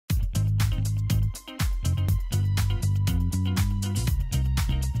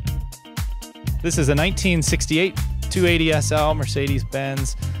This is a 1968 280 SL Mercedes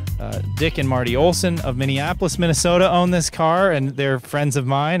Benz. Dick and Marty Olson of Minneapolis, Minnesota own this car, and they're friends of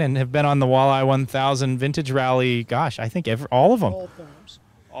mine and have been on the Walleye 1000 Vintage Rally, gosh, I think all of them.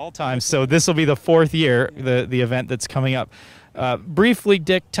 All times. So this will be the fourth year, the event that's coming up. Briefly,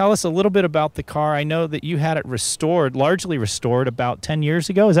 Dick, tell us a little bit about the car. I know that you had it restored, largely restored, about 10 years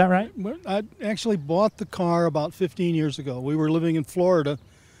ago. Is that right? I actually bought the car about 15 years ago. We were living in Florida,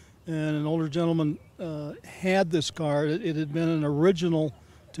 and an older gentleman had this car. It had been an original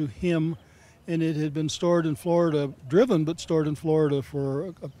to him, and it had been stored in Florida, driven but stored in Florida for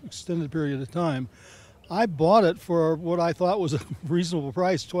an extended period of time. I bought it for what I thought was a reasonable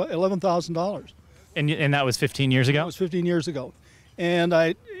price, $11,000. And that was 15 years ago? That was 15 years ago. And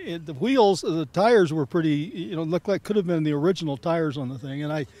the wheels, the tires were pretty, looked like could have been the original tires on the thing.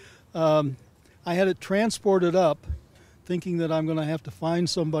 And I had it transported up thinking that I'm going to have to find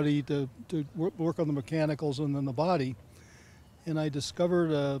somebody to work on the mechanicals and then the body. And I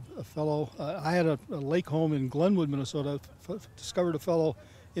discovered a fellow, I had a lake home in Glenwood, Minnesota, discovered a fellow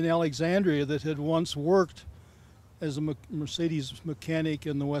in Alexandria that had once worked as a Mercedes mechanic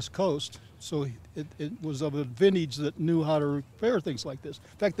in the West Coast. So it was of a vintage that knew how to repair things like this.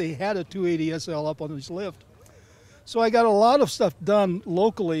 In fact, they had a 280 SL up on his lift. So I got a lot of stuff done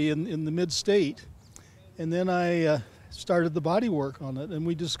locally in the mid-state. And then I started the body work on it. And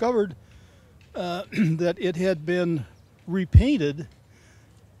we discovered that it had been repainted,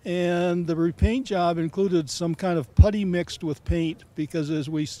 and the repaint job included some kind of putty mixed with paint, because as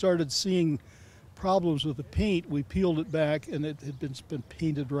we started seeing problems with the paint, we peeled it back and it had been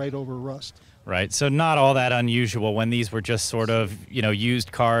painted right over rust. Right, so not all that unusual when these were just sort of,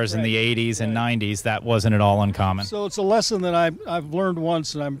 used cars in the 80s and 90s. That wasn't at all uncommon. So it's a lesson that I've learned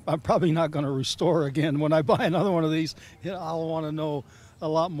once, and I'm probably not going to restore again. When I buy another one of these, I'll want to know a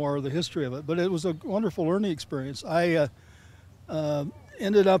lot more of the history of it. But it was a wonderful learning experience. I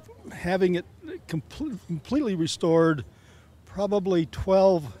ended up having it completely restored probably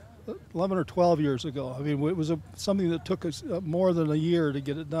 11 or 12 years ago. I mean, it was something that took us more than a year to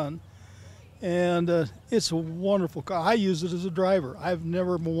get it done. And it's a wonderful car. I use it as a driver. I've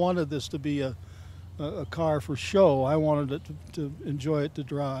never wanted this to be a car for show. I wanted it to enjoy it to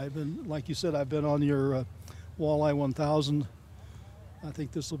drive. And like you said, I've been on your Walleye 1000. I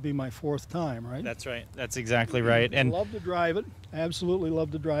think this will be my fourth time, right? That's right. That's exactly right. And I love to drive it. I absolutely love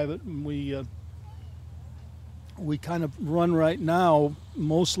to drive it. And we kind of run right now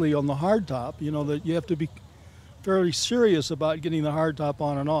mostly on the hardtop. That you have to be fairly serious about getting the hardtop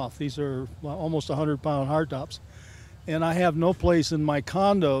on and off. These are almost 100-pound hardtops. And I have no place in my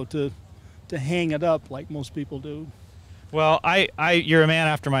condo to hang it up like most people do. Well, you're a man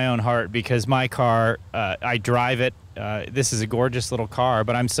after my own heart, because my car, I drive it. This is a gorgeous little car,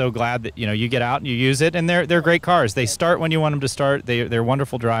 but I'm so glad that you get out and you use it, and they're great cars. They start when you want them to start. They're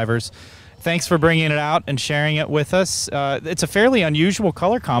wonderful drivers. Thanks for bringing it out and sharing it with us. It's a fairly unusual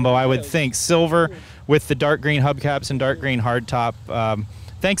color combo, I would think. Silver with the dark green hubcaps and dark green hardtop.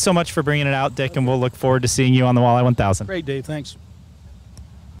 Thanks so much for bringing it out, Dick, and we'll look forward to seeing you on the Walleye 1000. Great, Dave. Thanks.